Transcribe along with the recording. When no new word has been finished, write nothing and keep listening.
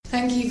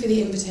Thank you for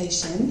the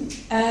invitation.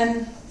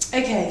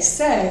 Okay,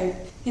 so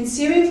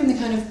ensuing from the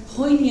kind of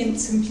poignant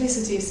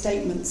simplicity of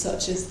statements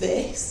such as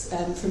this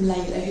from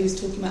Layla, who was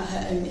talking about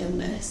her own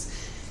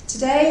illness,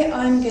 today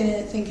I'm going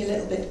to think a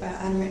little bit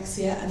about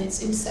anorexia and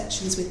its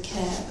intersections with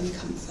care and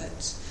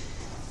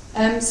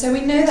comfort. So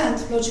we know that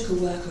anthropological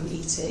work on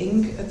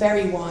eating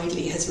very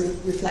widely has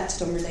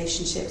reflected on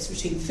relationships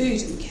between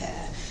food and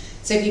care.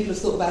 So people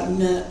have thought about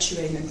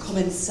nurturing and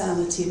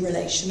commensality and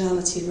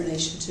relationality in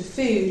relation to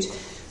food,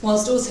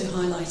 whilst also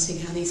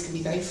highlighting how these can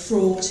be very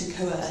fraught and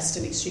coerced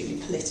and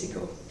extremely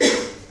political.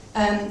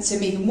 So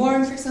Megan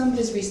Warren, for example,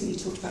 has recently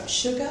talked about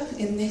sugar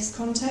in this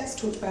context,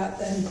 talked about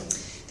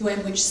the way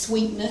in which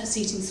sweetness,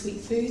 eating sweet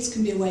foods,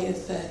 can be a way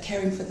of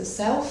caring for the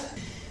self,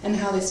 and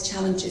how this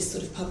challenges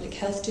sort of public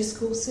health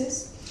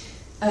discourses.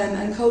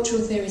 And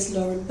cultural theorist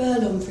Lauren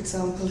Berlon, for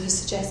example, has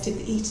suggested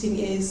that eating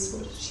is,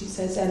 what she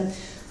says,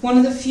 one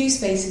of the few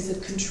spaces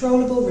of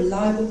controllable,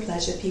 reliable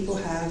pleasure people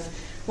have,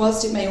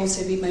 whilst it may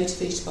also be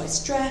motivated by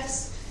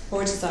stress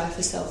or a desire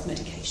for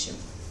self-medication.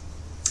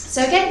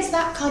 So against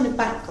that kind of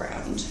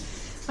background,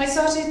 I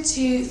started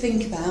to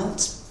think about,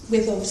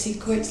 with obviously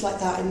quotes like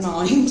that in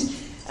mind,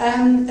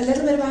 a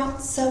little bit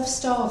about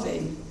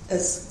self-starving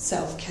as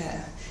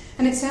self-care.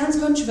 And it sounds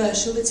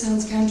controversial, it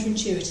sounds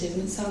counterintuitive,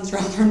 and it sounds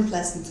rather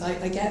unpleasant,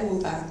 I get all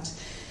that.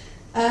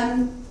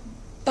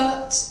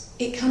 But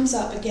it comes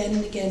up again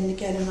and again and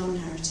again in our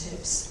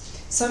narratives.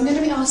 So I'm going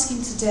to be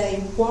asking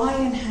today, why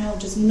and how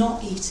does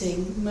not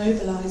eating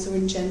mobilise or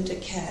engender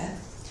care?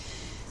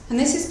 And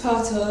this is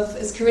part of,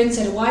 as Corinne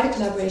said, a wider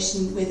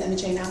collaboration with Emma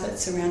Jane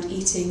Abbott's around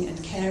eating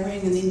and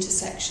caring and the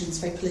intersections,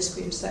 very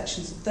political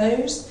intersections of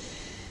those.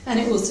 And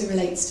it also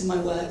relates to my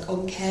work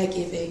on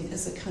caregiving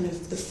as a kind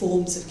of the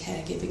forms of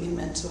caregiving in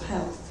mental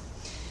health.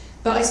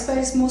 But I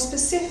suppose more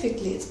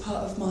specifically, it's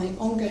part of my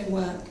ongoing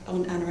work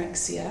on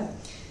anorexia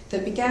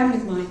that began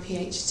with my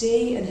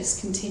PhD and has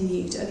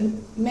continued.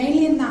 And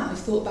mainly in that, I've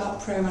thought about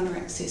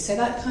pro-anorexia, so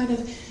that kind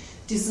of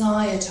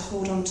desire to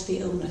hold on to the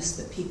illness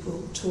that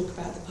people talk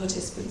about, the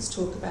participants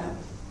talk about.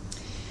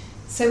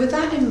 So with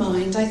that in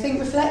mind, I think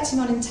reflecting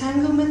on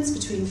entanglements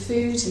between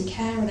food and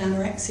care and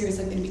anorexia, as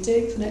I'm going to be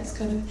doing for the next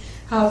kind of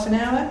half an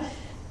hour,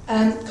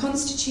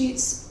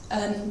 constitutes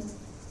a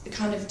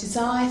kind of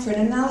desire for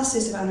an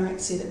analysis of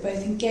anorexia that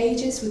both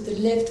engages with the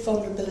lived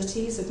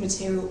vulnerabilities of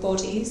material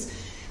bodies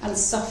and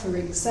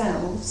suffering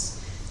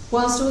selves,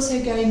 whilst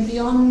also going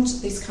beyond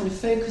this kind of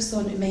focus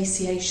on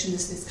emaciation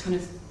as this kind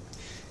of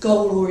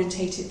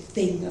goal-orientated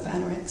thing of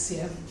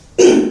anorexia.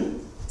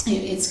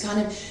 It's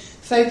kind of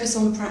focus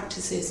on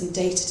practices and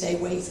day-to-day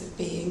ways of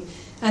being.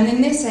 And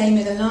in this aim,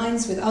 it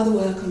aligns with other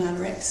work on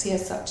anorexia,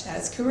 such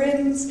as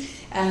Corinne's,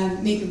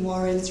 Megan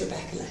Warren's,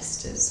 Rebecca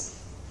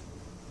Lester's.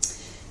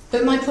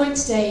 But my point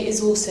today is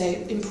also,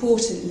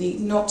 importantly,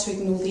 not to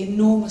ignore the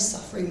enormous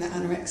suffering that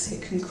anorexia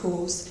can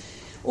cause,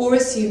 or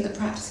assume that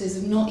practices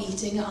of not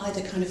eating are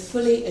either kind of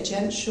fully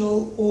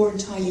agential or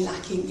entirely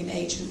lacking in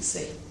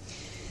agency.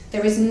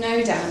 There is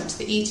no doubt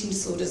that eating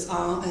disorders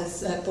are,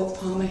 as Bob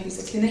Palmer, who's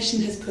a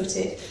clinician, has put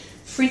it,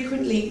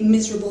 frequently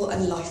miserable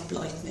and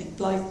life-blighting.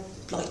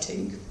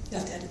 Blighting. I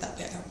have to edit that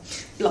bit out.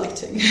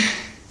 Blighting.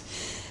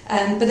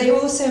 But they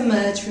also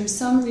emerge from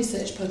some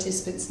research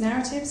participants'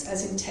 narratives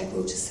as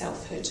integral to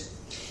selfhood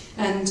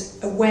and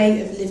a way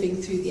of living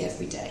through the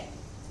everyday.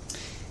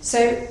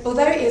 So,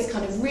 although it is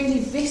kind of really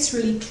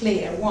viscerally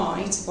clear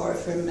why, to borrow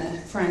from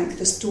Frank,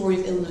 the story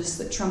of illness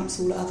that trumps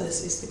all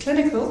others is the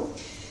clinical,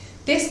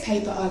 this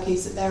paper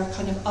argues that there are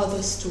kind of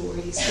other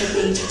stories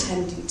that need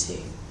attending to.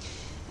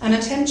 An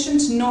attention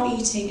to not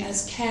eating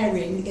as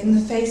caring in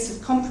the face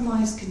of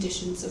compromised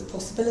conditions of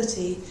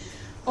possibility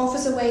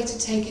offers a way to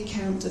take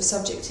account of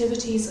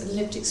subjectivities and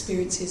lived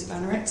experiences of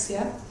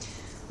anorexia,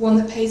 one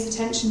that pays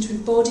attention to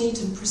embodied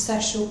and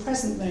processual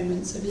present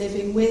moments of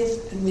living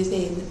with and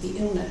within the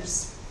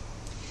illness.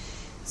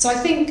 So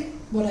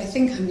what I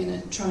think I'm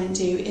going to try and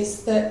do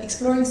is that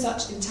exploring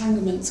such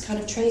entanglements kind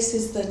of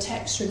traces the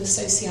texture and the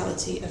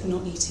sociality of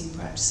not eating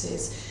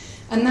practices.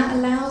 And that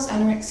allows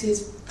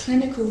anorexia's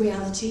clinical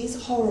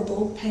realities,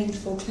 horrible,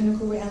 painful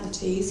clinical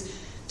realities,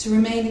 to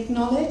remain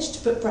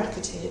acknowledged but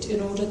bracketed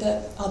in order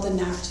that other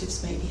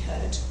narratives may be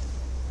heard.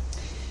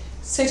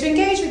 So to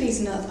engage with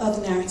these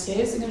other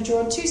narratives, I'm going to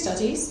draw on two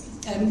studies.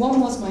 One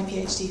was my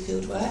PhD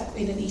fieldwork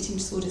in an eating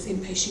disorders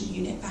inpatient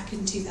unit back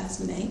in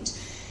 2008.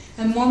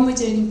 And one we're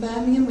doing in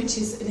Birmingham, which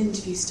is an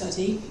interview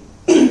study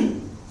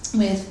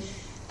with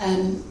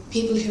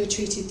people who are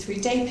treated through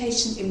day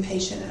patient,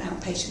 inpatient and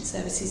outpatient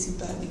services in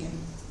Birmingham.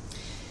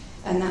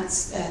 And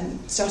that's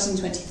starting in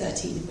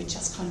 2013, and we're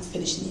just kind of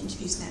finishing the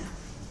interviews now.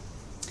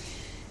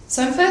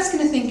 So I'm first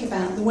going to think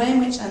about the way in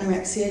which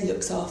anorexia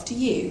looks after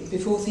you,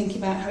 before thinking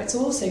about how it's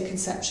also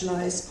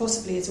conceptualised,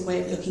 possibly as a way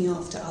of looking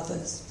after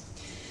others.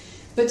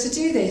 But to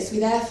do this, we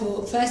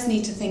therefore first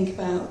need to think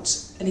about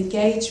and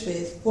engage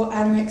with what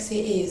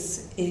anorexia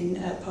is in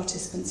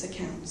participants'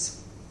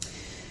 accounts.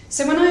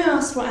 So when I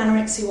asked what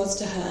anorexia was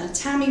to her,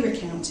 Tammy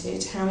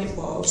recounted how it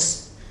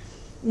was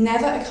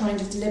never a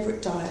kind of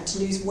deliberate diet to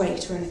lose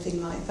weight or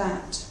anything like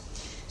that.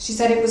 She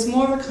said it was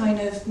more a kind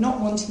of not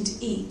wanting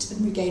to eat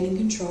and regaining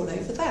control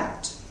over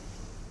that.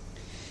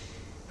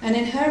 And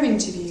in her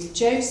interview,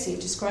 Josie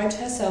described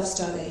her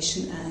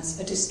self-starvation as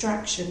a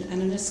distraction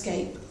and an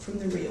escape from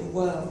the real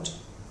world.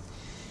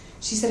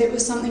 She said it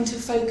was something to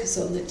focus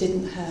on that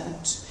didn't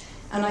hurt,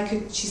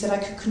 and she said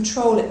I could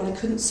control it when I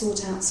couldn't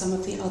sort out some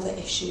of the other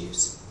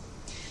issues.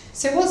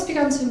 So what's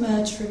begun to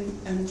emerge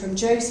from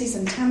Josie's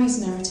and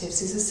Tammy's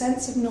narratives is a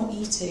sense of not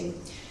eating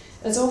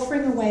as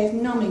offering a way of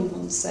numbing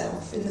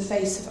oneself in the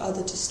face of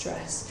other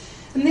distress.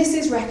 And this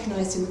is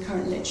recognised in the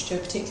current literature,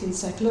 particularly in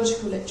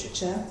psychological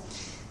literature.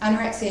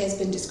 Anorexia has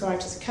been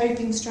described as a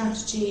coping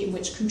strategy in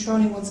which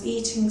controlling one's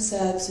eating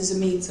serves as a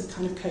means of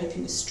kind of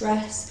coping with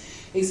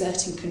stress,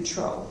 exerting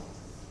control.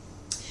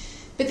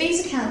 But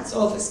these accounts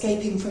of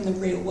escaping from the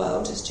real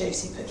world, as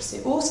Josie puts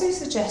it, also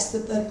suggest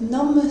that the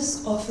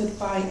numbness offered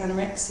by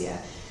anorexia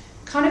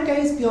kind of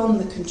goes beyond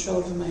the control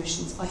of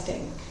emotions, I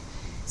think.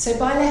 So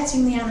by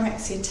letting the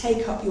anorexia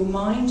take up your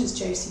mind, as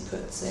Josie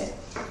puts it,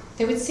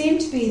 there would seem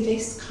to be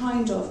this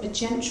kind of a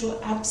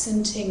gentle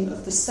absenting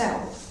of the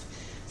self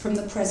from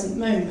the present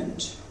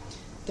moment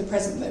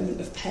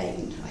of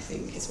pain, I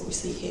think is what we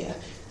see here,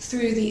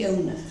 through the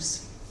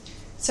illness.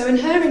 So in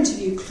her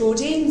interview,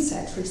 Claudine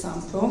said, for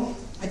example,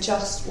 I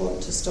just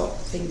want to stop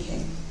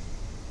thinking.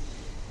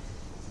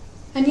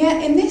 And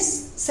yet in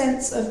this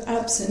sense of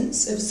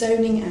absence, of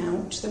zoning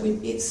out,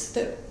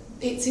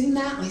 it's in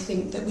that, I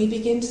think, that we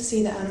begin to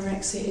see that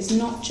anorexia is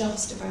not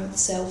just about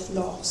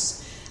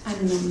self-loss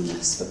and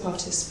numbness for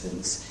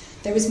participants.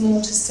 There is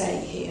more to say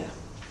here.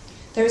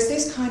 There is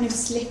this kind of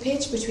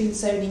slippage between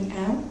zoning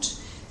out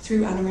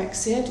through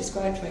anorexia,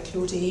 described by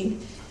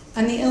Claudine,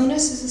 and the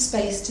illness as a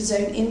space to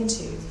zone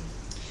into.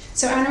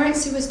 So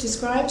anorexia was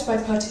described by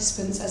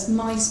participants as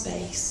my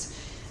space,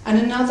 and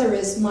another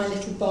as my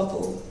little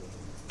bubble.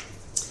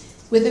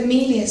 With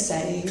Amelia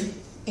saying,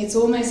 it's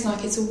almost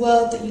like it's a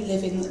world that you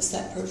live in that's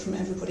separate from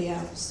everybody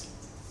else.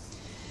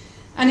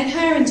 And in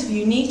her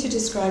interview, Nita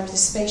described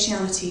this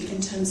spatiality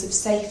in terms of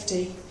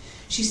safety.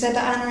 She said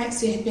that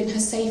anorexia had been her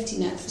safety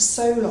net for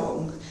so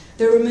long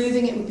that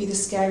removing it would be the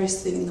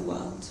scariest thing in the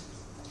world.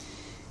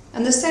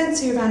 And the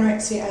sense here of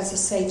anorexia as a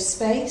safe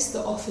space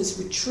that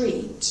offers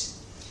retreat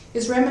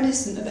is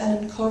reminiscent of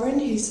Ellen Corrin,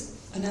 who's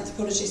an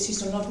anthropologist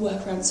who's done a lot of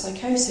work around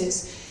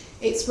psychosis.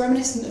 It's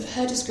reminiscent of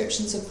her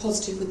descriptions of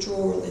positive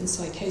withdrawal in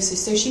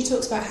psychosis. So she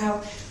talks about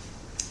how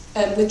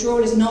withdrawal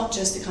is not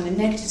just a kind of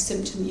negative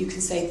symptom you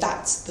can say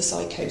that's the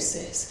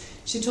psychosis.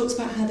 She talks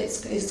about how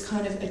it's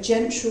kind of a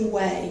gentle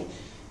way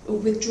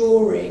of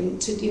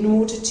withdrawing in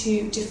order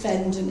to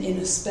defend an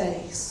inner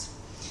space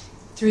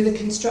through the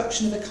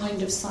construction of a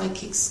kind of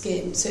psychic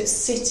skin. So it's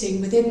sitting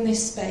within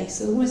this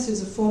space, almost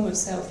as a form of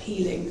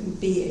self-healing and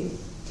being.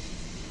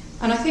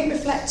 And I think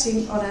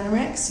reflecting on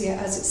anorexia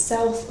as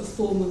itself a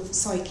form of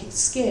psychic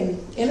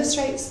skin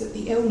illustrates that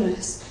the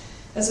illness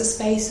as a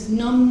space of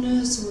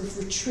numbness or of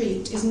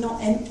retreat is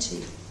not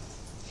empty.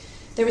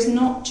 There is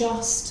not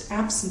just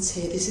absence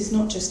here. This is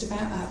not just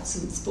about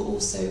absence, but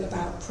also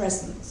about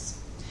presence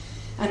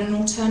and an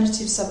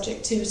alternative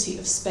subjectivity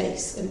of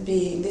space and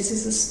being. This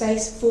is a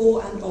space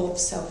for and of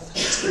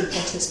self-hurt in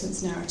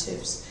participants'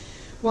 narratives,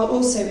 while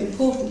also,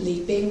 importantly,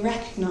 being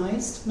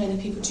recognised,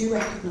 many people do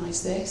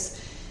recognise this,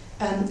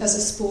 as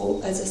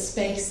a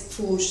space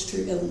forged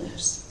through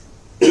illness.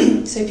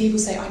 So people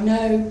say, I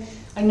know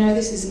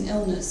this is an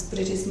illness, but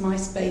it is my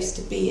space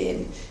to be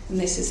in, and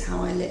this is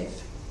how I live.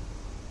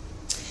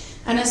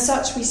 And as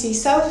such, we see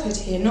selfhood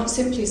here not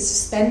simply as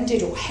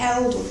suspended or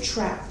held or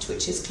trapped,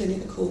 which is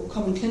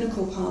common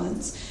clinical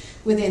parlance,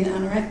 within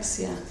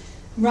anorexia.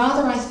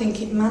 Rather, I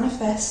think it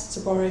manifests, to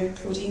borrow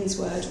Claudine's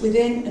word,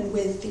 within and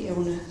with the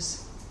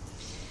illness.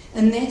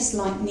 And this,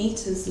 like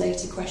Nita's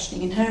later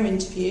questioning in her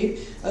interview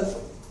of,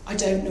 I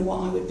don't know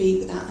what I would be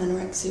without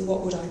anorexia, what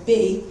would I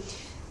be?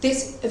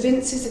 This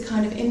evinces a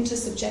kind of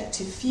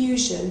intersubjective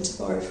fusion, to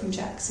borrow from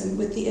Jackson,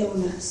 with the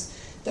illness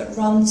that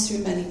runs through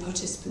many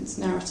participants'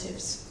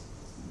 narratives.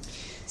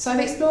 So I've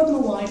explored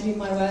more widely in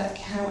my work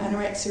how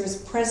anorexia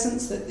is a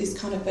presence that is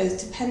kind of both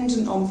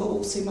dependent on but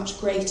also much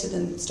greater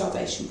than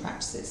starvation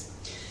practices.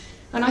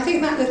 And I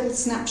think that little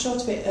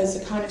snapshot of it as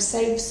a kind of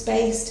safe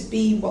space to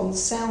be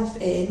oneself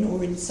in,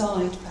 or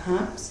inside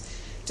perhaps,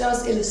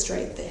 does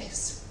illustrate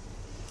this.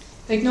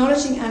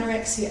 Acknowledging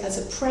anorexia as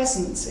a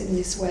presence in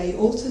this way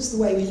alters the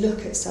way we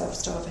look at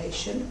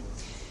self-starvation.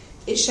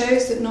 It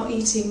shows that not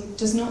eating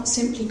does not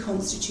simply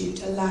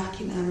constitute a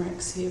lack in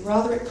anorexia,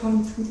 rather it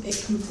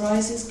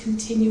comprises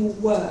continual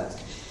work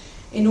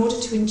in order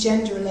to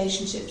engender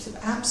relationships of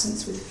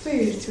absence with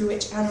food through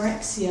which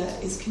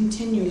anorexia is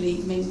continually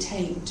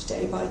maintained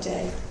day by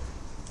day.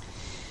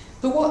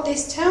 But what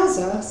this tells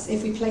us,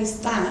 if we place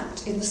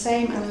that in the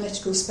same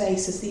analytical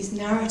space as these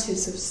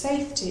narratives of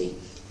safety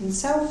and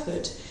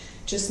selfhood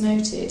just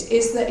noted,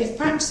 is that if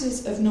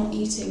practices of not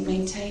eating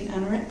maintain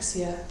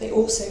anorexia, they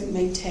also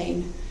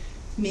maintain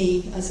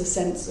me as a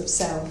sense of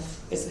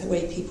self, is the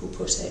way people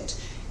put it.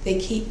 They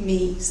keep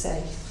me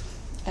safe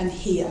and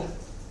here.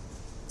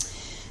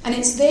 And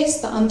it's this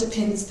that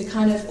underpins the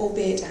kind of,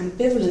 albeit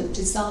ambivalent,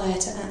 desire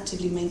to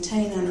actively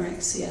maintain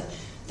anorexia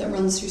that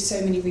runs through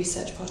so many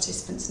research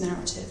participants'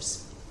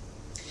 narratives.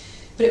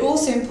 But it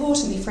also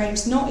importantly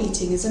frames not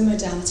eating as a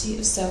modality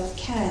of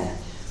self-care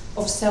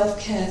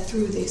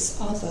through this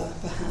other,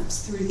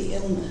 perhaps, through the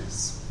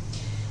illness.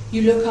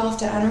 You look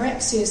after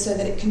anorexia so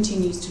that it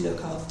continues to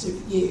look after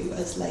you,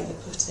 as Layla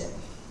put it.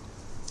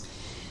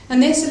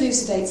 And this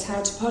elucidates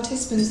how to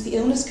participants the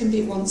illness can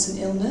be at once an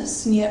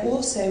illness and yet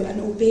also an,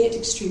 albeit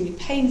extremely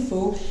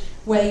painful,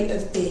 way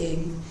of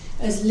being,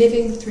 as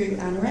living through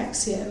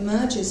anorexia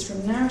emerges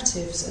from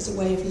narratives as a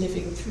way of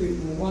living through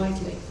more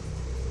widely.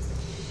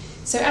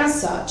 So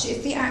as such,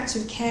 if the act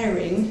of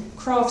caring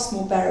crafts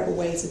more bearable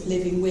ways of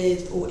living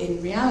with, or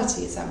in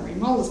reality, as Anne-Marie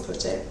Moll has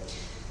put it,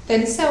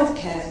 then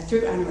self-care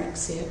through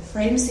anorexia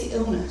frames the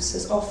illness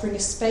as offering a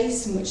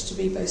space in which to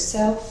be both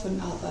self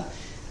and other,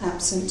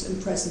 absent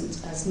and present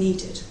as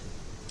needed.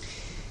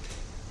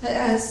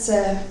 As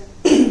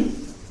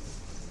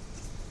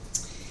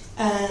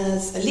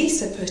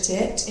Elisa put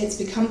it, it's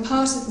become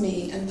part of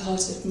me and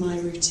part of my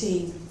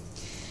routine.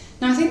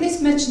 Now I think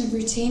this mention of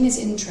routine is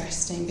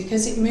interesting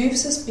because it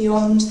moves us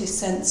beyond this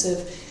sense of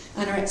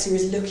anorexia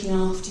is looking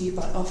after you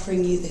by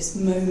offering you this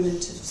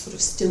moment of sort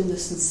of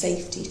stillness and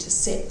safety to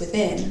sit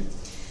within.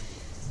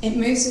 It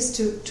moves us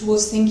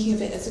towards thinking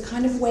of it as a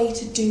kind of way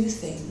to do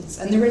things,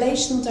 and the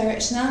relational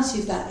directionality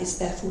of that is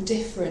therefore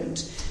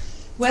different.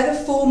 Where the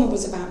former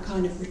was about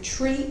kind of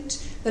retreat,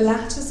 the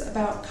latter's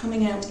about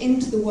coming out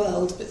into the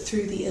world but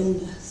through the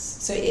illness,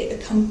 so it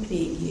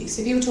accompanying you.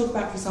 So if you were talking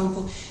about, for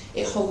example,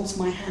 it holds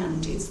my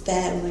hand, it's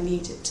there when I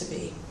need it to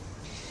be.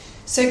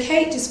 So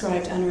Kate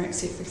described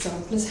anorexia, for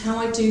example, as how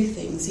I do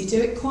things. You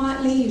do it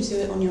quietly, you do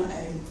it on your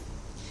own.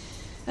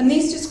 And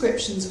these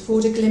descriptions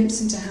afford a glimpse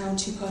into how,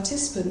 to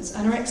participants,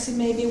 anorexia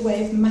may be a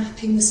way of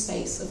mapping the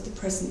space of the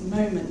present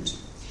moment.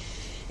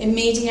 It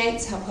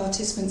mediates how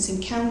participants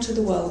encounter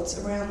the worlds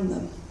around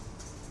them.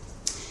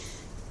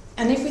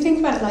 And if we think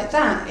about it like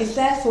that,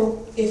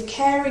 if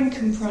caring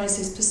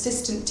comprises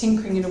persistent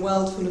tinkering in a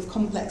world full of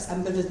complex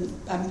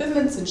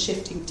ambivalence and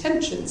shifting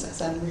tensions, as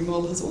Anne-Marie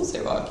Moll has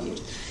also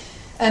argued,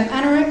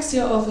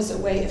 anorexia offers a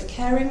way of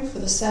caring for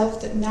the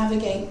self that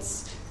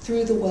navigates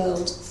through the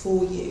world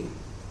for you.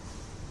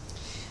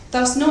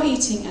 Thus, not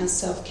eating as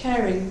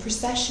self-caring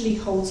processually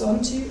holds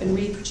onto and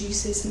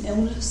reproduces an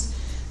illness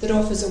that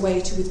offers a way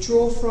to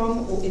withdraw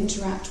from or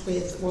interact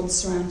with one's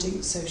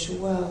surrounding social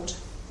world.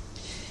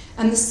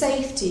 And the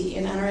safety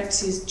in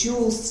anorexia's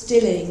dual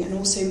stilling and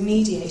also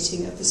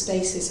mediating of the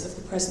spaces of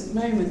the present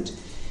moment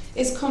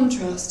is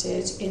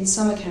contrasted in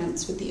some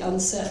accounts with the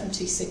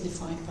uncertainty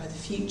signified by the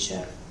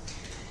future.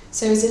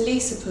 So as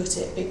Elisa put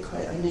it, big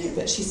quote I know,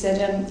 but she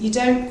said, you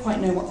don't quite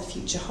know what the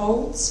future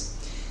holds.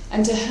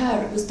 And to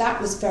her,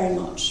 that was very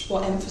much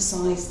what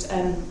emphasised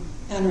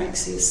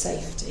anorexia's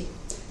safety,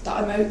 that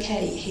I'm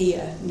okay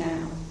here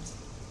now.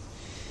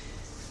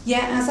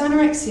 Yet, as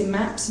anorexia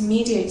maps and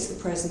mediates the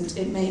present,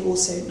 it may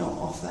also not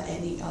offer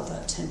any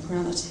other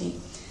temporality.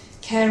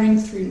 Caring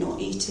through not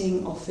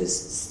eating offers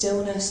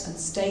stillness and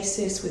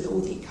stasis with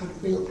all the kind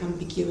of real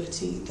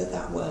ambiguity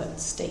that word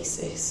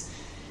stasis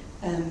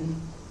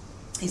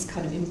is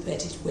kind of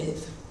embedded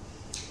with.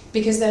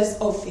 Because there's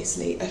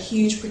obviously a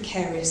huge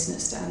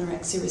precariousness to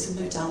anorexia as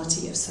a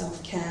modality of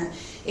self-care.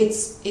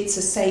 It's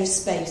a safe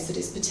space that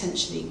is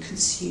potentially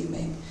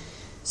consuming.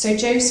 So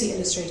Josie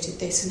illustrated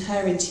this in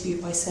her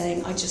interview by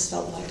saying, I just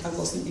felt like I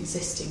wasn't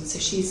existing. So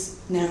she's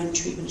now in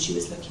treatment, she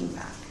was looking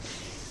back.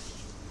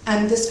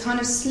 And this kind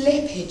of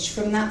slippage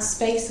from that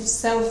space of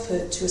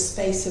selfhood to a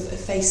space of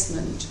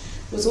effacement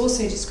was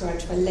also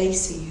described by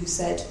Lacey, who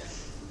said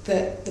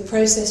that the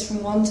process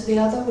from one to the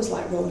other was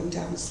like rolling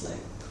down a slope.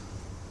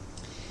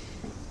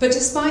 But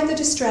despite the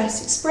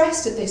distress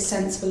expressed at this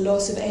sense of a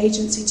loss of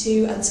agency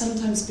to and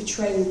sometimes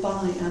betrayal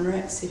by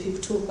anorexia, people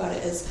talk about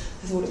it as,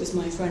 I thought it was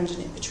my friend and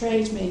it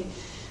betrayed me,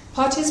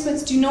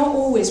 participants do not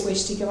always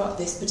wish to give up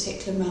this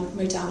particular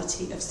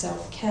modality of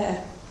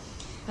self-care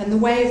and the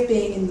way of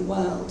being in the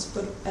world,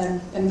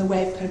 and the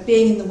way of kind of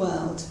being in the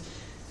world,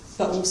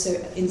 but also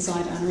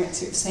inside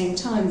anorexia at the same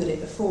time that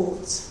it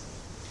affords.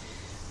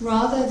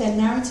 Rather, their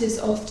narratives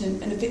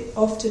often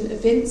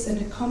evince an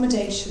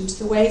accommodation to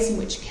the ways in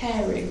which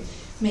caring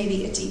may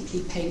be a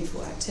deeply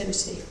painful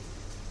activity.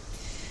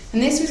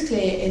 And this was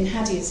clear in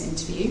Hadia's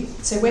interview.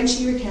 So when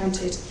she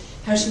recounted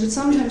how she would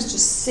sometimes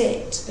just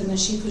sit, and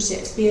as she put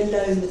it, be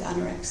alone with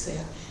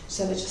anorexia.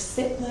 So they just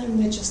sit there and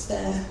we're just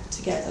there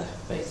together,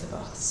 both of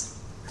us.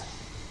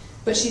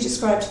 But she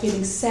described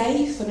feeling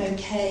safe and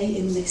okay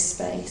in this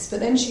space. But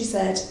then she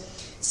said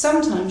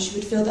sometimes she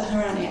would feel that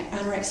her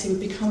anorexia would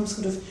become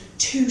sort of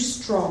too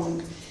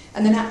strong,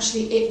 and then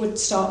actually it would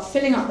start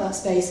filling up that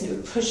space and it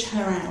would push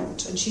her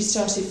out, and she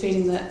started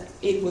feeling that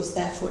it was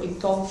therefore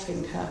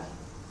engulfing her.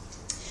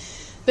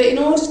 But in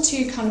order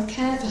to kind of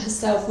care for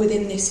herself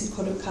within this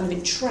kind of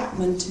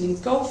entrapment and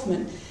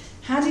engulfment,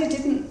 Hadia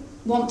didn't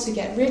want to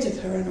get rid of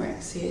her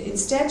anorexia.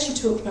 Instead, she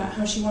talked about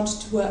how she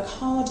wanted to work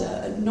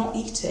harder at not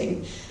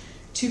eating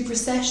to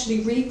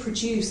processually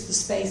reproduce the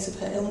space of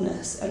her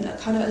illness and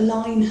kind of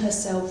align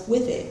herself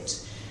with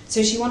it.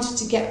 So she wanted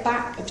to get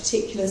back a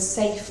particular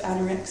safe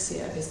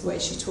anorexia, is the way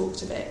she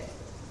talked of it.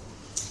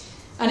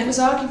 And it was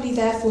arguably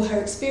therefore her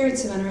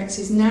experience of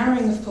anorexia's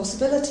narrowing of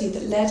possibility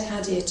that led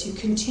Hadia to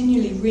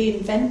continually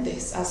reinvent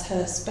this as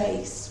her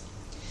space.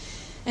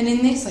 And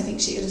in this, I think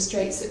she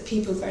illustrates that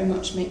people very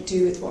much make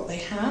do with what they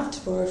have,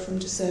 to borrow from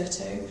de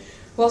Certeau,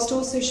 whilst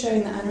also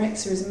showing that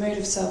anorexia as a mode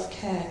of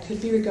self-care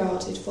could be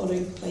regarded,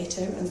 following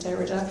Plato and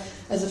Derrida,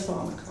 as a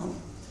pharmacon.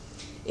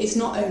 It's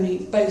not only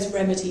both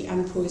remedy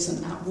and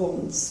poison at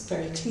once,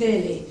 very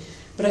clearly,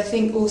 but I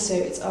think also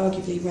it's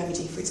arguably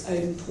remedy for its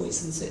own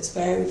poison, so it's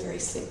very, very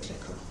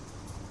cyclical.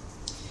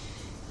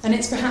 And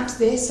it's perhaps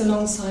this,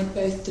 alongside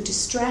both the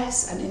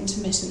distress and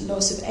intermittent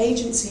loss of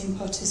agency in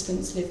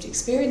participants' lived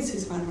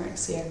experiences of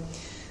anorexia,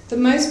 that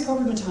most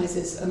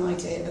problematises an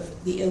idea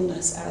of the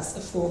illness as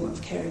a form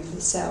of caring for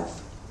the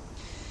self.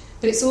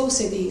 But it's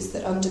also these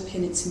that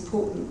underpin its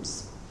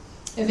importance,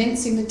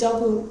 evincing the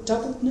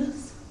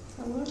doubledness,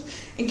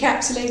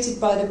 encapsulated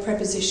by the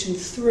preposition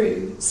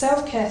through.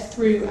 Self-care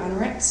through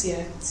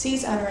anorexia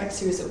sees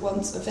anorexia as at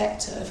once a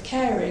vector of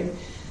caring,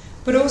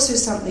 but also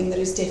something that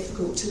is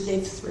difficult to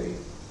live through.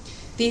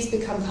 These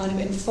become kind of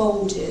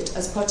enfolded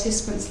as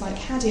participants like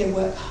Hadia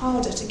work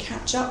harder to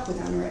catch up with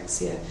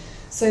anorexia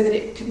so that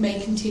it may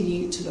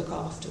continue to look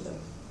after them.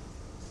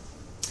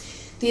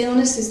 The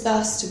illness is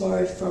thus, to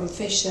borrow from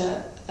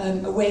Fisher,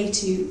 a way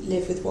to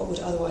live with what would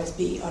otherwise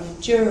be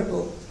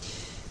unendurable,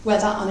 where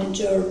that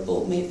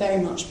unendurable may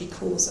very much be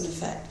cause and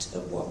effect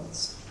at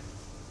once.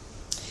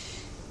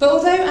 But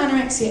although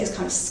anorexia is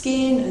kind of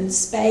skin and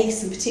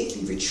space and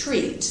particularly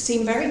retreat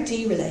seem very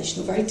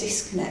derelational, very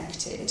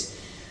disconnected,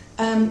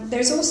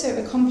 there's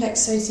also a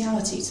complex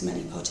sociality to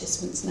many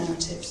participants'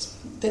 narratives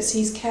that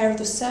sees care of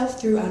the self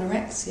through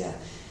anorexia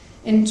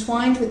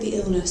entwined with the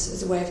illness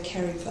as a way of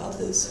caring for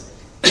others.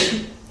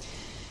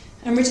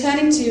 And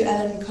returning to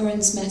Ellen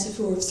Corrin's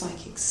metaphor of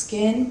psychic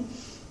skin,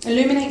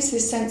 illuminates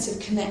this sense of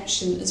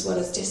connection as well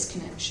as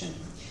disconnection.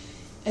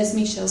 As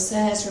Michel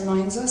Serres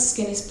reminds us,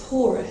 skin is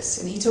porous,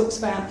 and he talks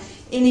about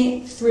in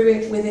it, through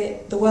it, with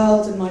it, the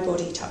world and my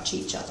body touch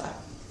each other.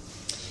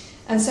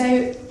 And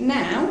so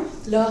now,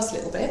 last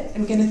little bit,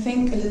 I'm going to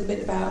think a little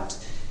bit about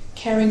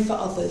caring for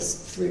others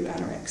through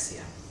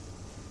anorexia.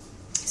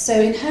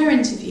 So in her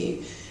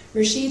interview,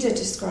 Rashida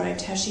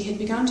described how she had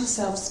begun to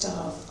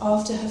self-starve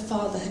after her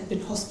father had been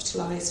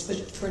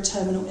hospitalised for a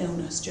terminal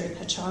illness during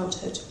her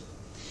childhood.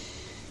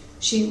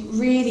 She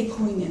really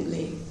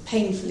poignantly,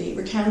 painfully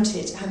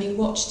recounted having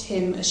watched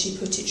him, as she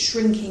put it,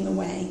 shrinking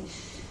away,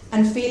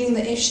 and feeling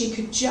that if she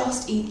could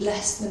just eat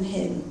less than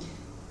him,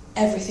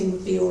 everything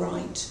would be all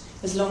right.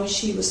 As long as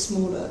she was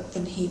smaller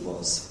than he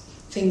was,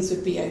 things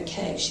would be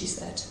okay, she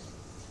said.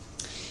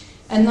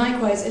 And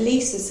likewise,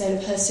 Elisa said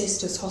of her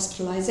sister's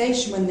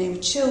hospitalisation when they were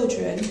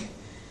children,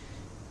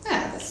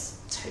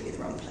 that's totally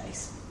the wrong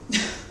place.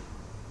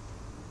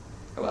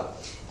 Oh well,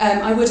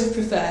 I would have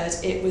preferred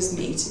it was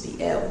me to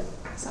be ill.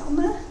 Is that on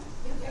there?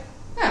 Yeah.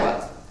 Oh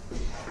well,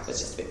 that's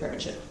just a bit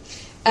premature.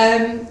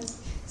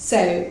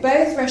 So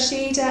both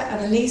Rashida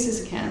and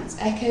Elisa's accounts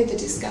echo the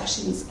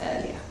discussions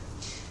earlier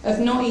of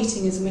not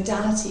eating as a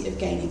modality of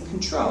gaining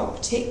control,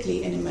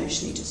 particularly in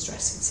emotionally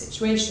distressing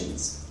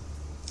situations.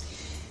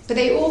 But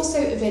they also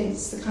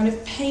evince the kind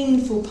of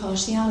painful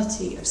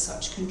partiality of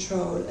such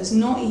control, as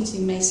not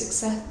eating may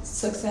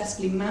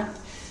successfully map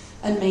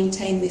and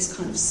maintain this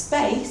kind of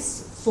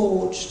space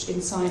forged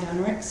inside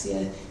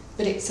anorexia,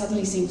 but it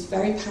suddenly seems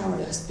very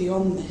powerless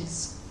beyond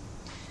this.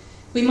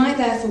 We might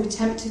therefore be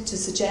tempted to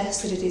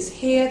suggest that it is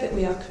here that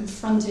we are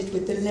confronted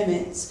with the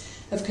limits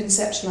of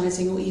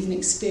conceptualising or even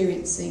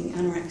experiencing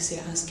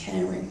anorexia as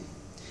caring.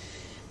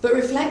 But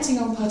reflecting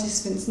on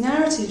participants'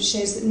 narratives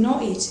shows that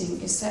not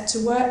eating is set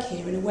to work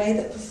here in a way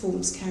that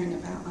performs caring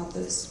about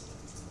others.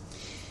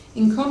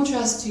 In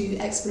contrast to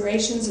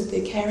explorations of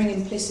the caring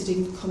implicit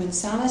in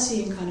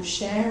commensality and kind of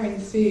sharing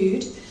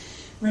food,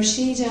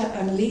 Rashida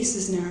and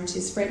Elisa's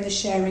narratives frame the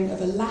sharing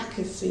of a lack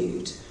of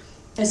food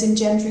as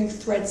engendering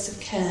threads of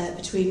care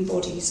between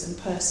bodies and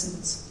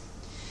persons.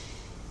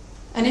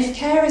 And if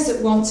care is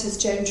at once, as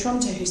Joan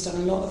Tronto, who's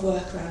done a lot of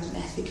work around an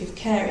ethic of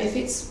care,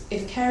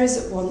 if care is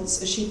at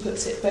once, as she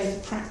puts it, both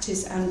a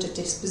practice and a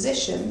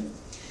disposition,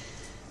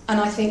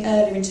 and I think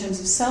earlier in terms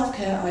of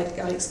self-care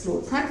I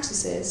explored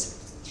practices,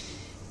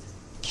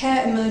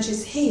 care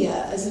emerges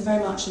here as a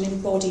very much an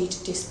embodied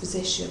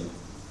disposition.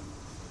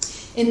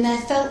 In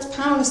their felt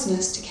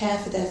powerlessness to care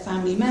for their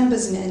family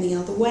members in any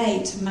other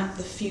way, to map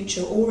the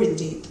future or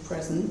indeed the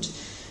present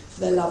for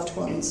their loved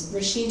ones,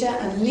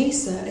 Rashida and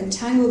Lisa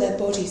entangle their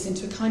bodies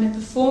into a kind of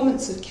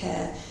performance of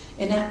care,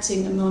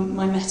 enacting a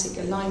mimetic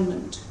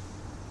alignment.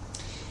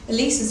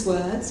 Elisa's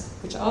words,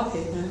 which are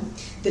here now,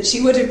 that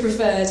she would have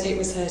preferred it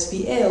was her to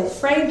be ill,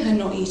 frame her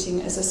not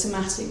eating as a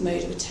somatic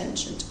mode of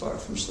attention, to borrow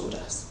from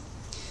Shawdas.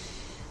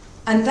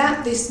 And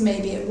that this may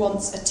be at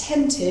once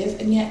attentive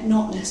and yet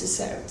not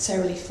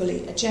necessarily fully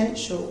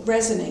agential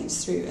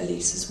resonates through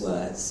Elisa's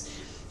words,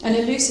 and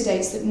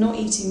elucidates that not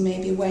eating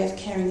may be a way of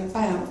caring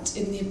about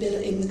in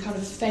the kind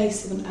of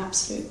face of an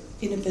absolute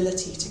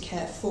inability to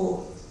care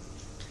for.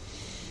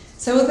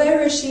 So although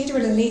Rashida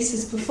and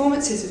Elisa's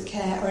performances of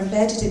care are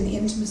embedded in the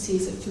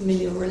intimacies of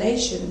familial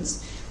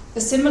relations,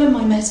 a similar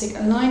mimetic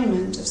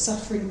alignment of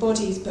suffering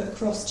bodies but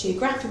across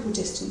geographical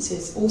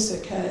distances also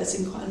occurs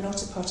in quite a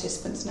lot of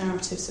participants'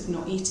 narratives of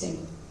not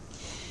eating.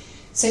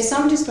 So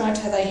some described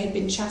how they had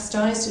been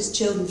chastised as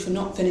children for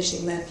not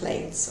finishing their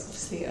plates,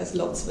 obviously, as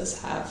lots of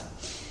us have.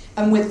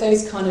 And with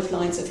those kind of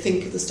lines of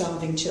think of the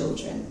starving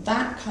children,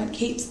 that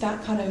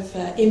kind of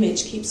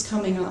image keeps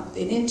coming up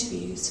in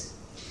interviews.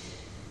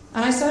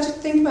 And I started to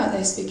think about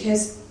this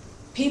because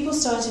people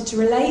started to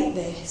relate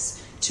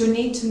this to a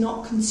need to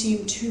not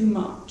consume too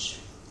much,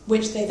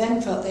 which they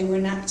then felt they were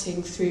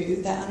enacting through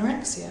their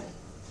anorexia.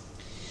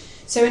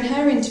 So in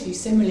her interview,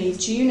 similarly,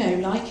 Juno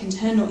likened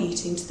her not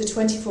eating to the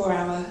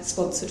 24-hour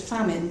sponsored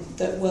famine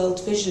that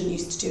World Vision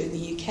used to do in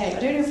the UK. I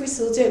don't know if we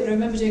still do it, but I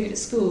remember doing it at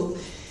school,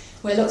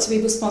 where lots of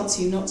people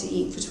sponsor you not to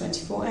eat for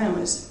 24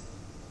 hours.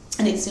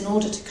 And it's in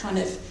order to kind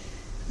of,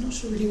 I'm not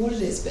sure really what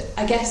it is, but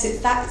I guess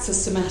that's a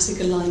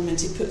somatic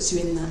alignment, it puts you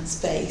in that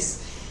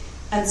space.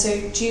 And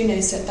so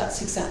Juno said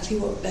that's exactly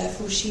what,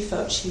 therefore, she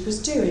felt she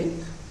was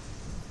doing.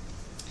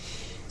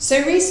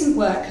 So recent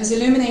work has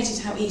illuminated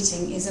how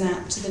eating is an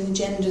apt to the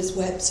agenda's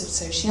webs of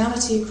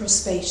sociality across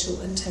spatial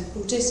and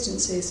temporal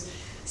distances.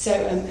 So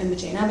Emma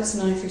Jane Abbott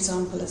and I, for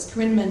example, as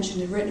Corinne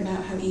mentioned, have written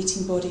about how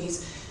eating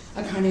bodies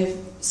are kind of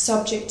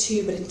subject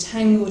to but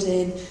entangled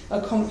in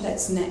a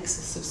complex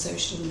nexus of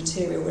social and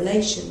material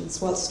relations,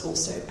 whilst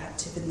also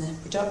active in their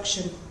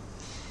production.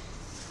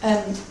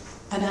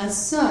 And as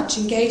such,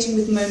 engaging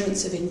with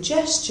moments of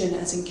ingestion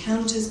as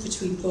encounters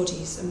between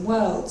bodies and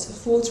worlds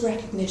affords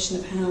recognition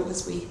of how,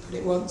 as we put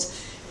it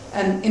once,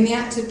 in the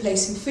act of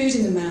placing food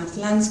in the mouth,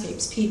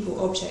 landscapes, people,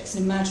 objects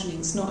and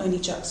imaginings not only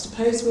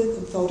juxtapose with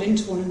and fold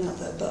into one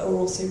another, but are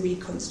also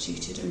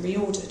reconstituted and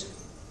reordered.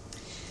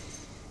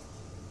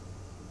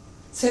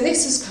 So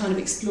this has kind of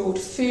explored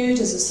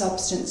food as a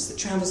substance that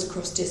travels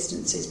across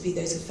distances, be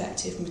those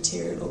affective,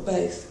 material or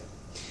both.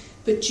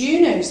 But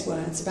Juno's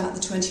words about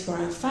the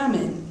 24-hour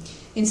famine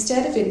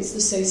instead evince the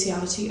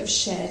sociality of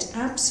shared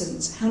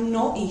absence, how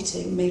not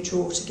eating may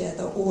draw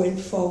together or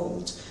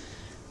enfold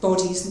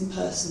bodies and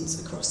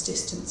persons across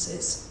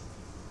distances.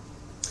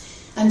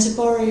 And to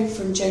borrow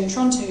from Joan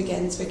Tronto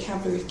again's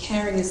vocabulary of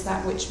caring as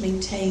that which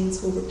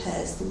maintains or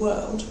repairs the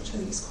world, which I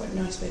think is quite a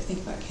nice way of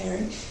thinking about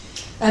caring,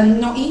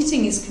 not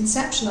eating is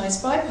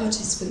conceptualised by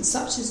participants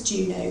such as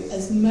Juno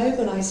as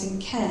mobilising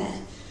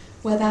care,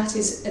 where that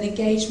is an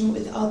engagement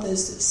with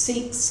others that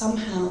seeks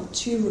somehow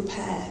to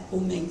repair or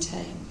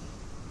maintain.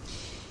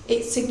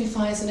 It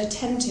signifies an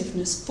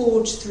attentiveness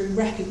forged through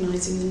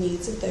recognising the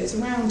needs of those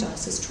around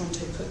us, as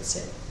Tronto puts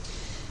it.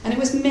 And it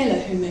was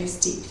Miller who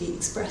most deeply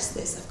expressed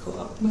this. I've caught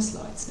up with my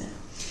slides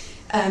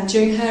now.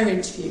 During her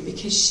interview,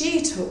 because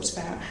she talked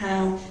about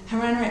how her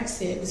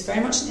anorexia was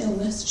very much an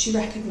illness, she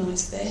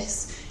recognised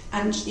this,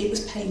 and it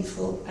was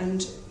painful,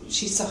 and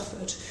she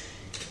suffered.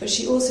 But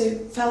she also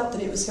felt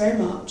that it was very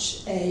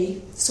much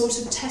a sort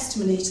of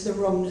testimony to the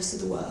wrongness of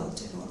the world.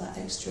 Don't know what that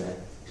extra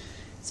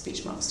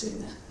speech mark's doing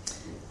there.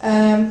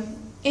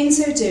 In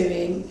so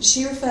doing,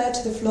 she referred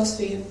to the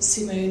philosophy of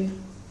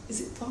Simone, is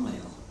it Weil?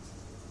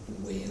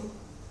 Weil.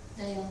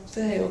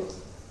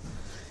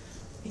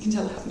 You can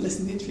tell I haven't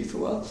listened to the interview for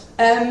a while.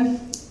 And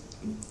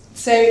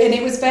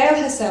it was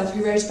Weil herself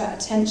who wrote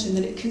about attention,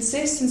 that it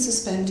consists in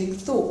suspending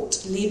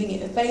thought, leaving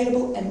it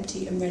available,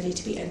 empty and ready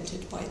to be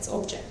entered by its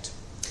object.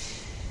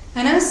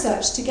 And as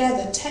such,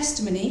 together,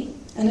 testimony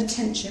and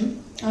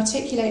attention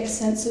articulate a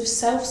sense of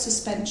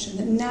self-suspension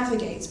that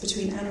navigates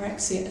between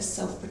anorexia as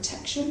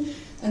self-protection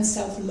and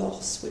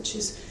self-loss, which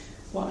is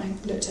what I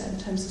looked at in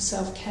terms of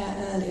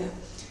self-care earlier,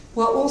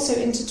 while also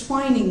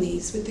intertwining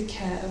these with the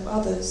care of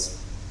others.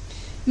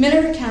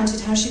 Miller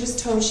recounted how she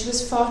was told she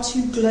was far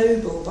too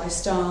global by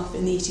staff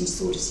in the eating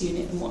disorders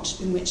unit in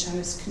which I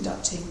was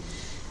conducting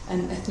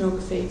an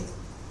ethnography.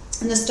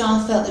 And the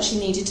staff felt that she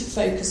needed to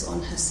focus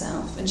on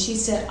herself. And she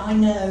said, I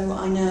know,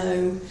 I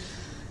know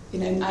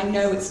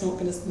it's not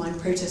going to, my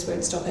protest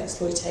won't stop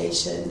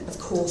exploitation. Of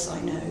course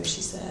I know,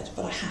 she said,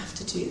 but I have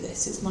to do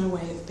this. It's my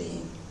way of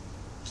being.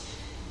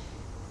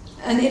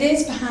 And it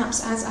is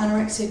perhaps as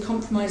anorexia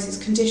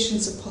compromises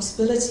conditions of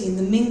possibility in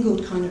the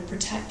mingled kind of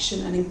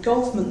protection and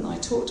engulfment that I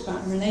talked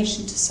about in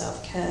relation to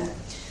self-care,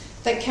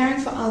 that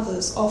caring for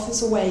others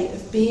offers a way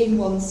of being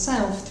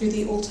oneself through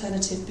the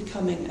alternative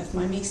becoming of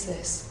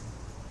mimesis.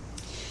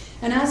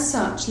 And as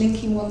such,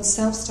 linking one's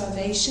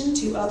self-starvation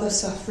to other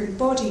suffering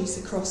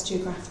bodies across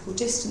geographical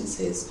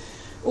distances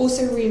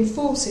also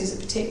reinforces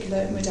a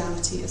particular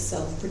modality of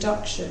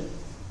self-production.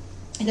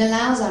 It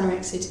allows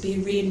anorexia to be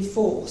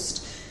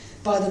reinforced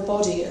by the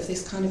body of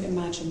this kind of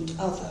imagined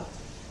other.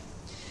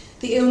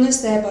 The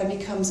illness thereby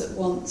becomes at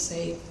once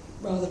a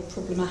rather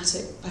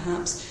problematic,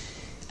 perhaps,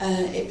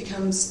 it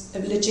becomes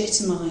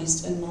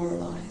legitimised and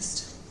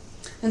moralised.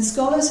 And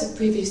scholars have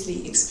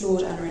previously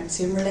explored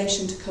anorexia in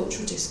relation to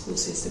cultural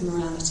discourses and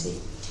morality.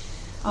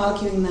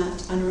 arguing that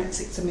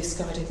anorexics are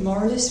misguided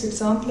moralists, for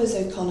example, as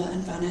O'Connor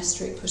and Van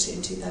Estrik put it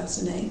in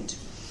 2008.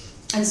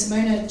 And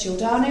Simona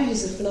Giordano,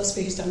 who's a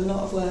philosopher who's done a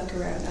lot of work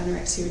around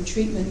anorexia and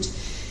treatment,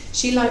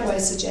 she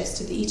likewise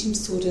suggested that eating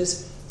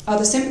disorders are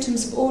the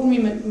symptoms of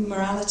ordinary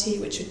morality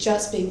which are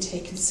just being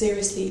taken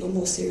seriously or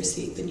more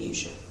seriously than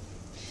usual.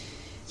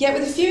 Yet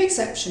with a few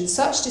exceptions,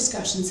 such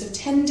discussions have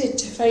tended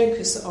to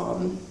focus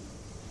on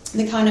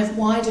the kind of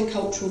wider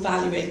cultural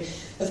valuing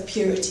of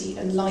purity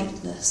and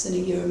lightness in a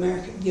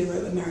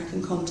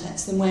Euro-American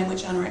context, the way in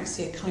which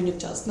anorexia kind of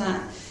does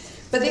that.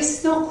 But this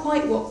is not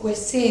quite what we're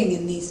seeing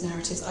in these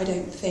narratives, I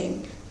don't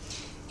think.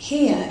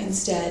 Here,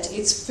 instead,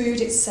 it's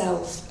food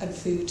itself and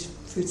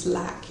food's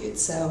lack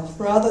itself,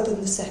 rather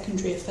than the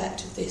secondary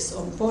effect of this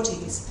on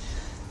bodies,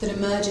 that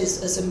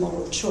emerges as a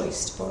moral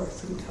choice, to borrow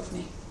from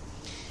Coveney.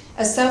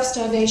 As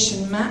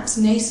self-starvation maps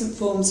nascent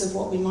forms of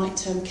what we might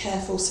term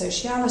careful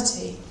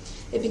sociality,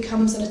 it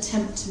becomes an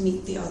attempt to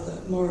meet the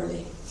other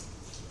morally.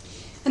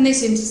 And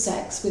this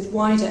intersects with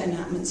wider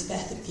enactments of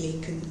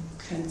ethically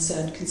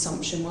concerned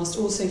consumption, whilst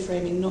also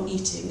framing not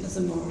eating as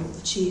a moral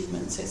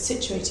achievement, so it's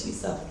situating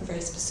itself in a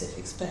very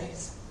specific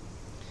space.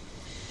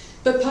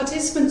 But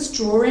participants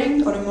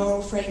drawing on a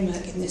moral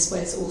framework in this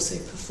way is also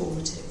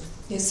performative.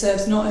 It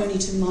serves not only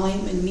to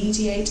mime and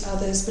mediate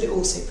others, but it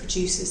also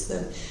produces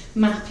them,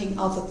 mapping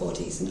other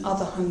bodies and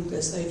other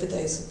hungers over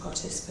those of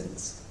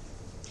participants.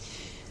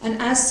 And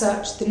as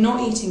such, the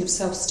not eating of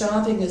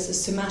self-starving as a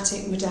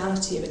somatic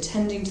modality of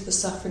attending to the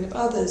suffering of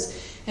others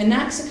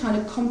enacts a kind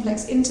of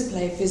complex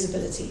interplay of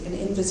visibility and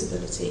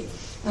invisibility.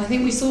 And I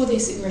think we saw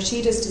this in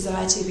Rashida's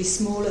desire to be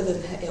smaller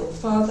than her ill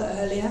father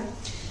earlier,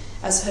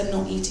 as her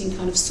not eating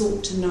kind of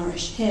sought to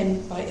nourish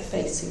him by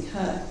effacing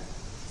her.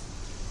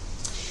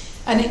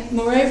 And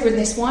moreover, in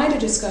this wider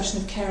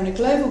discussion of care in a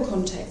global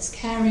context,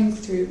 caring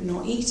through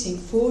not eating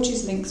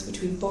forges links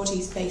between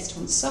bodies based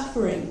on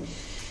suffering,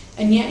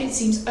 and yet it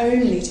seems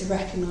only to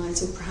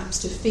recognise or perhaps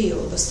to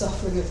feel the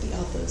suffering of the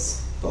other's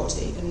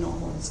body and not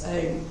one's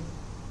own.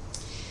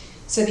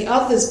 So the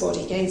other's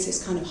body gains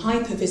this kind of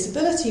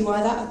hyper-visibility,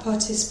 while that of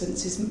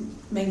participants is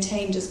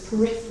maintained as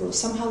peripheral,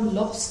 somehow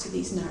lost to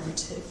these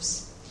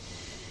narratives.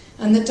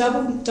 And the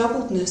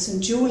doubledness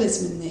and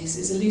dualism in this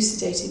is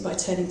elucidated by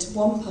turning to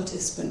one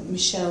participant,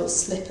 Michelle's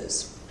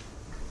slippers.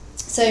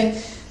 So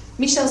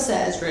Michelle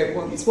Serres wrote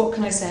once, "What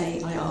can I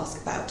say, I ask,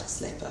 about a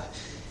slipper?"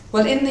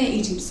 Well, in the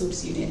eating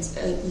disorders unit,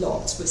 a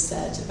lot was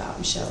said about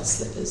Michelle's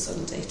slippers on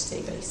a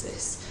day-to-day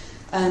basis.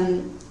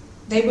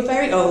 They were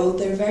very old,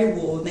 they were very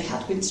worn, they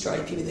had been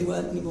stripy, but they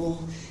weren't anymore,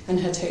 and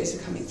her toes were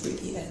coming through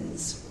the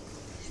ends.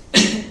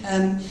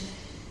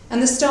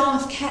 And the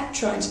staff kept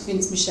trying to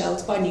convince Michelle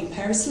to buy a new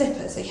pair of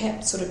slippers. They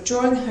kept sort of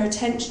drawing her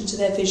attention to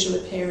their visual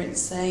appearance,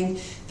 saying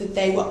that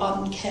they were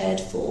uncared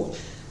for,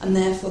 and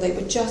therefore they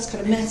were just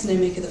kind of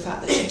metonymic of the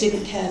fact that she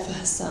didn't care for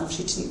herself,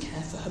 she didn't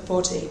care for her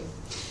body.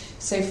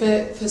 So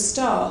for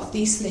staff,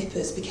 these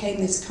slippers became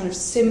this kind of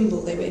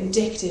symbol. They were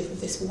indicative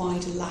of this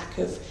wider lack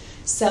of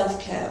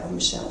self-care on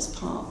Michelle's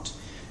part.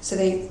 So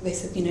they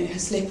said, her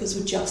slippers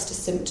were just a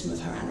symptom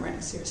of her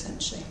anorexia,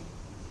 essentially.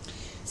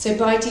 So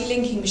by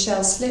delinking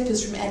Michelle's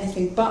slippers from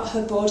anything but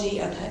her body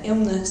and her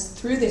illness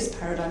through this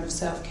paradigm of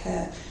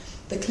self-care,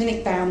 the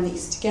clinic bound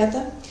these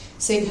together,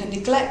 seeing her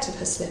neglect of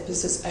her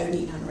slippers as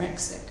only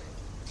anorexic.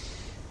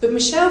 But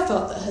Michelle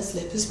felt that her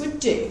slippers would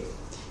do.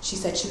 She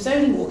said she was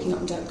only walking up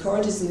and down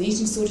corridors in the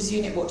eating disorders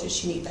unit. What does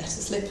she need better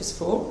slippers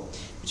for?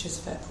 Which was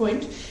a fair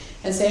point.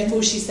 And so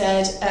therefore she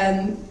said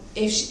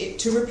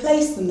to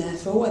replace them,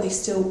 therefore, while they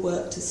still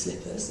worked as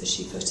slippers, as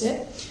she put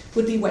it,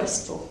 would be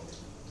wasteful.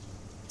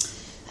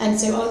 And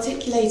so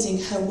articulating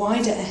her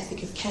wider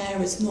ethic of care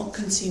as not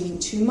consuming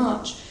too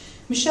much,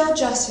 Michelle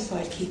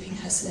justified keeping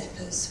her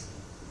slippers.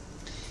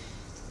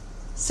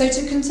 So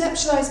to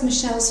conceptualise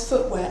Michelle's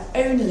footwear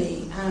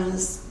only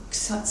as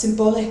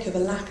symbolic of a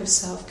lack of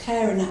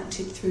self-care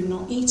enacted through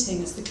not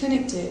eating, as the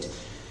clinic did,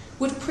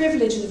 would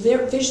privilege the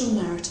visual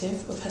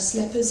narrative of her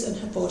slippers and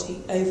her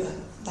body over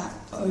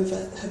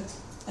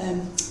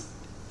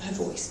her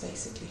voice,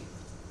 basically.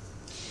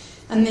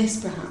 And this,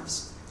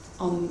 perhaps,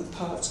 on the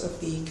part of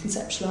the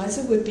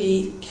conceptualiser, would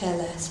be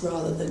careless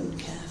rather than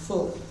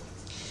careful.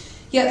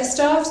 Yet the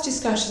staff's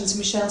discussions of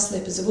Michelle's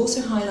slippers have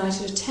also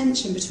highlighted a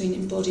tension between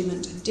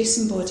embodiment and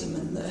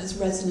disembodiment that has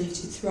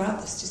resonated throughout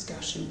this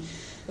discussion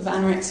of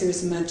anorexia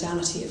as a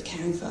modality of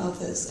caring for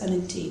others and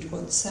indeed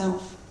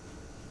oneself.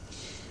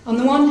 On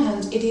the one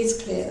hand, it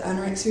is clear that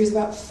anorexia is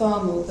about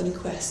far more than a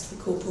quest for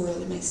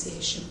corporeal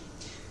emaciation.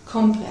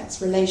 Complex,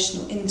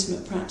 relational,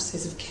 intimate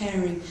practices of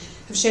caring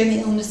have shown the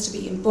illness to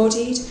be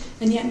embodied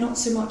and yet not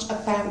so much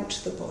about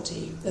the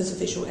body as a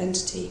visual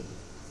entity.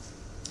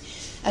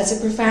 As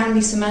a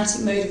profoundly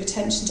somatic mode of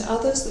attention to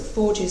others that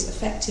forges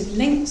effective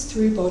links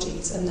through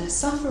bodies and their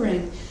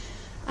suffering,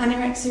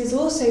 anorexia is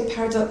also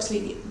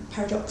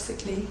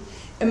paradoxically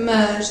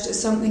emerged as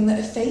something that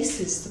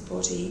effaces the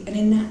body and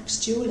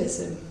enacts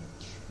dualism.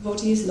 The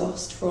body is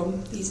lost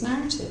from these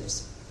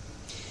narratives.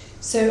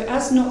 So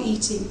as not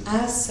eating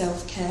as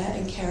self-care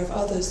and care of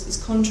others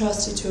is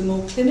contrasted to a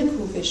more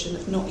clinical vision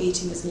of not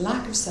eating as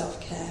lack of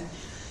self-care,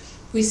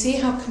 we see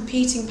how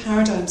competing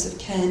paradigms of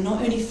care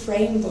not only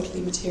frame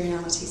bodily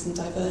materialities in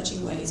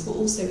diverging ways, but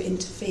also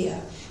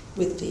interfere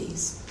with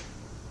these.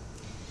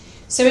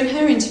 So in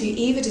her interview,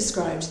 Eva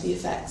described the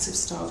effects of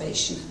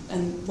starvation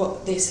and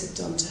what this had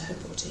done to her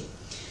body.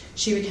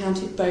 She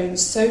recounted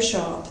bones so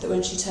sharp that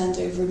when she turned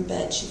over in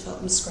bed, she felt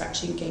them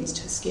scratching against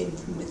her skin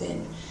from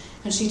within.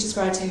 And she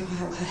described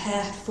how her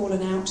hair had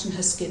fallen out and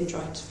her skin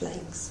dried to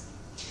flakes.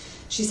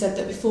 She said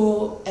that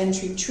before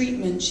entering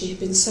treatment, she had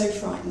been so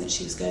frightened that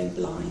she was going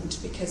blind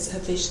because her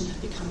vision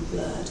had become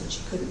blurred and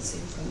she couldn't see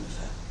in front of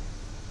her.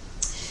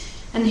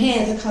 And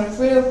here, the kind of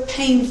real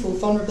painful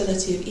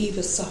vulnerability of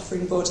Eva's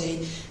suffering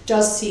body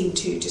does seem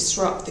to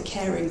disrupt the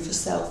caring for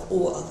self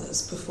or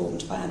others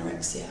performed by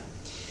anorexia.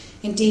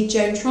 Indeed,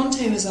 Joan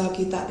Tronto has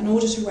argued that in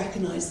order to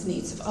recognise the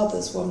needs of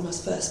others, one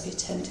must first be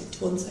attentive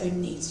to one's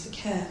own needs for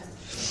care.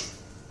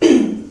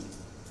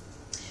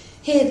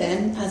 Here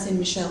then, as in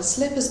Michelle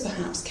Slipper's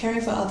perhaps, caring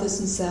for others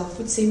and self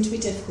would seem to be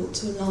difficult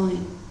to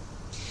align.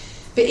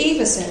 But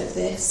Eva said of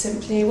this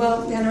simply,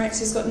 well, the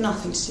anorexia's got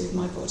nothing to do with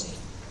my body.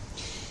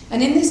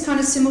 And in this kind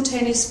of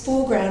simultaneous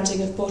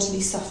foregrounding of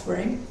bodily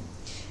suffering,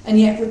 and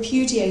yet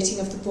repudiating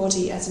of the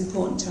body as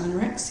important to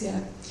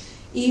anorexia,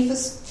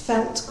 Eva's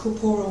felt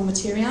corporeal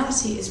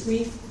materiality is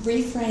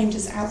reframed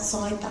as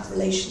outside that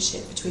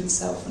relationship between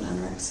self and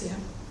anorexia.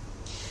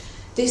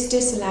 This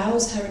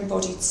disallows her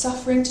embodied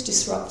suffering to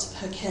disrupt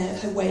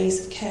her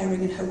ways of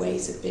caring and her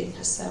ways of being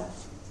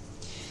herself.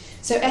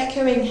 So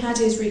echoing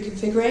Haddie's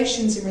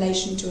reconfigurations in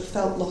relation to a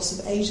felt loss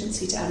of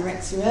agency to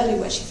anorexia earlier,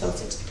 where she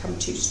felt it to become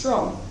too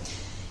strong,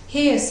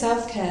 here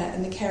self-care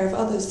and the care of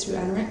others through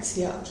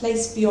anorexia are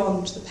placed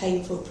beyond the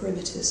painful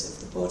perimeters of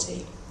the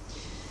body.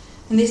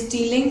 And this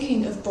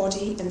delinking of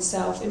body and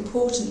self,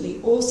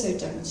 importantly, also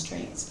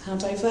demonstrates how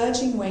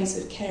diverging ways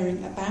of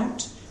caring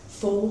about,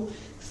 for,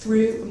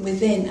 through and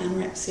within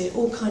anorexia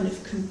all kind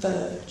of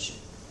converge.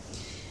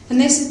 And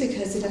this is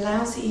because it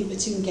allows Eva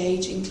to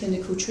engage in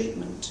clinical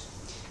treatment,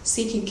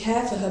 seeking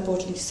care for her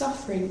bodily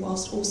suffering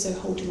whilst also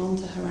holding on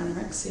to her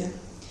anorexia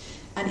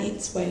and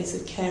its ways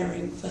of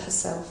caring for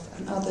herself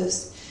and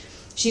others.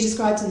 She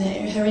described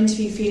in her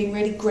interview feeling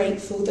really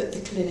grateful that the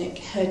clinic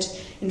had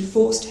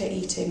enforced her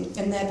eating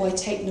and thereby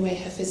taken away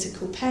her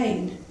physical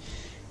pain,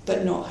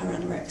 but not her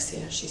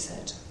anorexia, she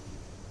said.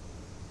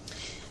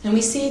 And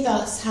we see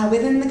thus how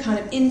within the kind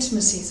of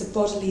intimacies of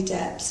bodily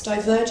depths,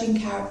 diverging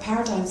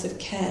paradigms of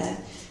care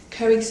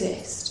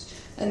coexist,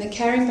 and the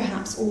caring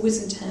perhaps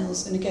always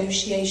entails a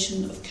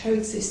negotiation of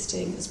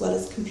coexisting as well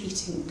as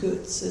competing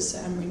goods, as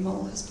Anne-Marie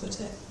Moll has put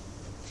it.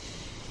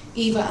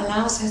 Eva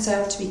allows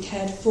herself to be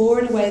cared for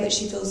in a way that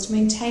she feels to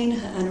maintain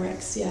her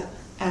anorexia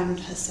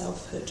and her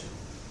selfhood.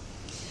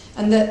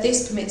 And that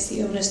this permits the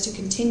illness to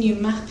continue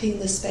mapping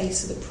the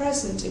space of the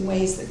present in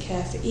ways that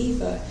care for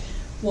Eva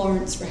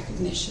warrants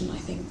recognition, I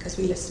think, as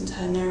we listen to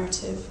her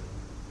narrative.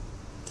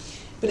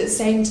 But at the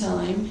same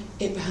time,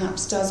 it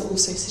perhaps does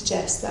also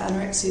suggest that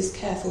anorexia's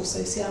careful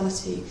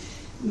sociality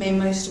may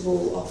most of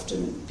all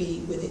often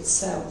be with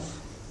itself.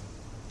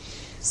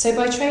 So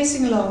by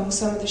tracing along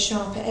some of the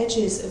sharper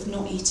edges of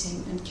not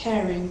eating and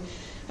caring,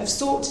 I've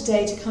sought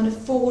today to kind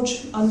of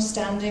forge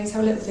understandings,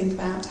 have a little think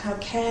about how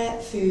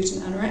care, food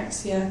and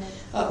anorexia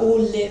are all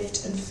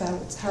lived and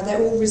felt, how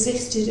they're all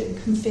resisted and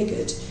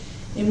configured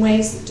in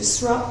ways that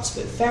disrupt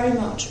but very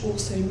much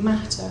also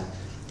matter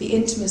the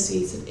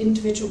intimacies of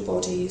individual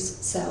bodies,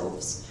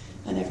 selves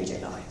and everyday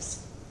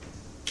lives.